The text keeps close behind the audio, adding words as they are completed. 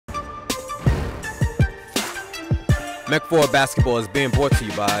Mech 4 Basketball is being brought to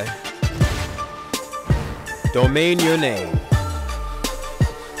you by Domain Your Name.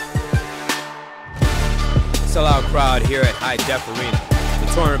 Sellout crowd here at High Def Arena.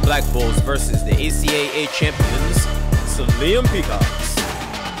 The Taurine Black Bulls versus the ACAA champions, Seleum Peacocks.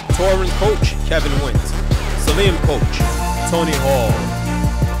 Taurine coach, Kevin Wint. Seleum coach, Tony Hall.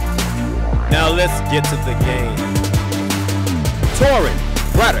 Now let's get to the game. Taurine,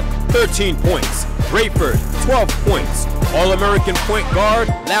 Braddock, 13 points. Rayford, 12 points. All-American point guard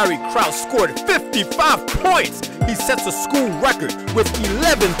Larry Krause scored 55 points. He sets a school record with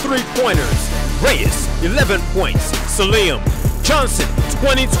 11 three-pointers. Reyes, 11 points. Seleum. Johnson,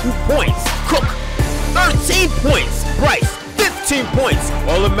 22 points. Cook, 13 points. Bryce, 15 points.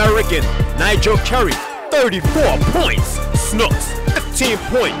 All-American Nigel Kerry, 34 points. Snooks, 15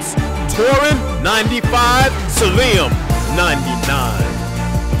 points. Taurine, 95. Seleum, 99.